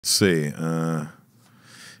Let's see.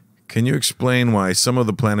 Can you explain why some of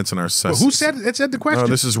the planets in our system... Well, who said the question? Oh,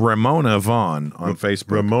 this is Ramona Vaughn on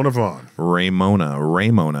Facebook. Ramona Vaughn. Ramona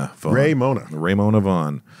Vaughn. Ramona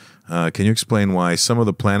Vaughn. Can you explain why some of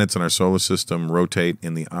the planets in our solar system rotate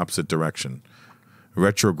in the opposite direction?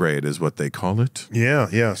 Retrograde is what they call it. Yeah,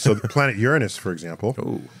 yeah. So the planet Uranus, for example,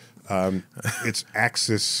 Oh. its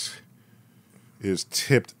axis is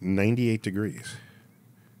tipped 98 degrees.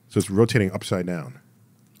 So it's rotating upside down.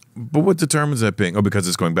 But what determines that being? Oh, because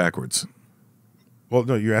it's going backwards. Well,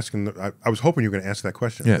 no, you're asking. I was hoping you were going to ask that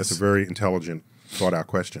question. Yes. That's a very intelligent, thought out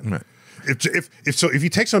question. Right. If you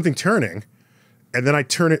take something turning, and then I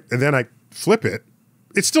turn it, and then I flip it,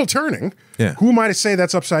 it's still turning. Yeah. Who am I to say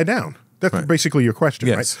that's upside down? That's Right. basically your question,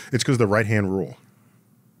 Yes. right? It's because of the right hand rule.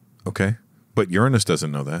 Okay. But Uranus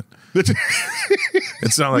doesn't know that.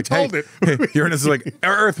 It's not like, told hey, Uranus is like,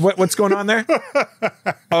 Earth, what's going on there?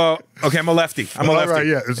 Oh, okay, I'm a lefty. I'm a lefty. Right,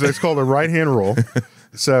 yeah, it's called a right hand rule.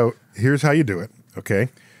 So here's how you do it, okay?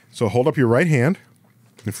 So hold up your right hand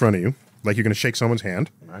in front of you, like you're going to shake someone's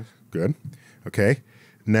hand. Nice. Good. Okay.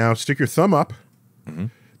 Now stick your thumb up. Mm-hmm.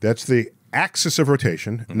 That's the axis of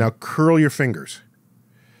rotation. Mm-hmm. Now curl your fingers.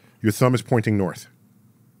 Your thumb is pointing north.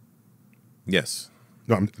 Yes.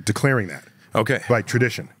 No, I'm declaring that. Okay. By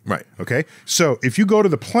tradition. Right. Okay? So if you go to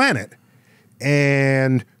the planet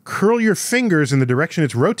and curl your fingers in the direction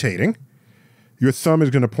it's rotating, your thumb is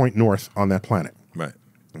going to point north on that planet. Right.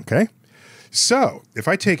 Okay? So if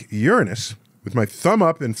I take Uranus with my thumb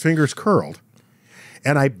up and fingers curled,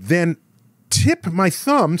 and I then tip my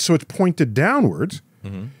thumb so it's pointed downwards,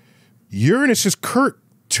 mm-hmm. Uranus is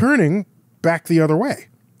turning back the other way.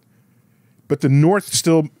 But the north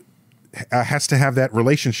still has to have that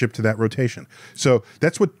relationship to that rotation. So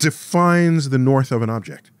that's what defines the north of an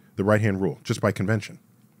object, the right-hand rule, just by convention.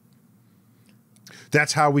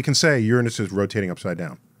 That's how we can say Uranus is rotating upside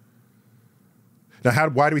down. Now,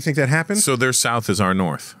 why do we think that happens? So their south is our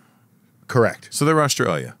north. Correct. So they're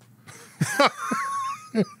Australia.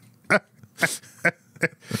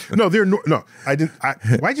 No, no. I didn't.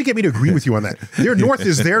 Why'd you get me to agree with you on that? Their north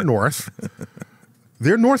is their north.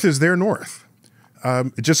 Their north is their north.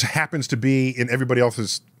 It just happens to be in everybody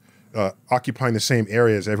else's occupying the same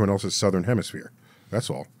area as everyone else's southern hemisphere. That's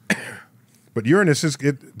all. But Uranus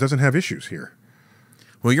it doesn't have issues here.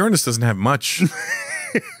 Well, Uranus doesn't have much.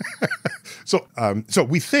 So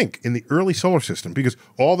we think in the early solar system, because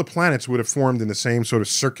all the planets would have formed in the same sort of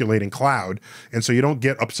circulating cloud, and so you don't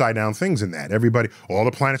get upside down things in that. All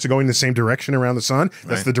the planets are going in the same direction around the sun.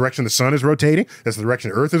 That's right. The direction the sun is rotating. That's the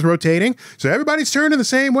direction Earth is rotating. So everybody's turning the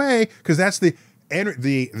same way because that's the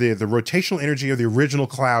rotational energy of the original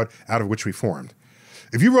cloud out of which we formed.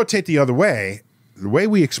 If you rotate the other way, the way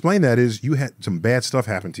we explain that is you had some bad stuff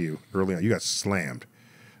happen to you early on. You got slammed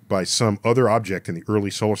by some other object in the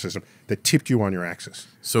early solar system that tipped you on your axis.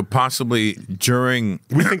 So possibly during...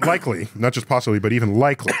 We think likely, not just possibly, but even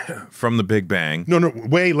likely. From the Big Bang. No,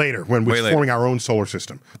 way later, when we're forming our own solar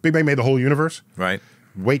system. Big Bang made the whole universe. Right.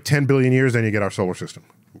 Wait 10 billion years, then you get our solar system.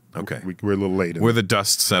 Okay. We're a little late. We're the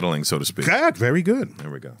dust settling, so to speak. God, very good.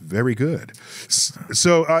 There we go. Very good.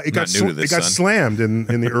 So it got slammed in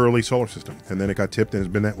the early solar system, and then it got tipped, and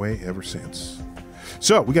it's been that way ever since.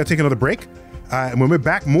 So we got to take another break. And when we're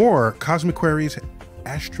back, more Cosmic Queries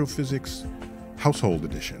Astrophysics Household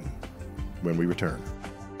Edition when we return.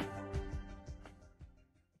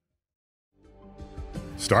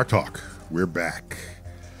 Star Talk, we're back.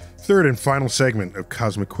 Third and final segment of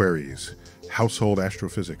Cosmic Queries Household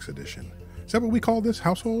Astrophysics Edition. Is that what we call this?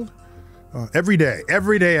 Household? Everyday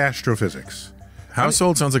astrophysics.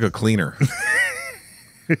 Household sounds like a cleaner.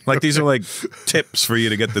 Like these are like tips for you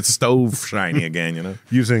to get the stove shiny again, you know?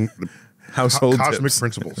 Using the household cosmic tips.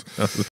 principles.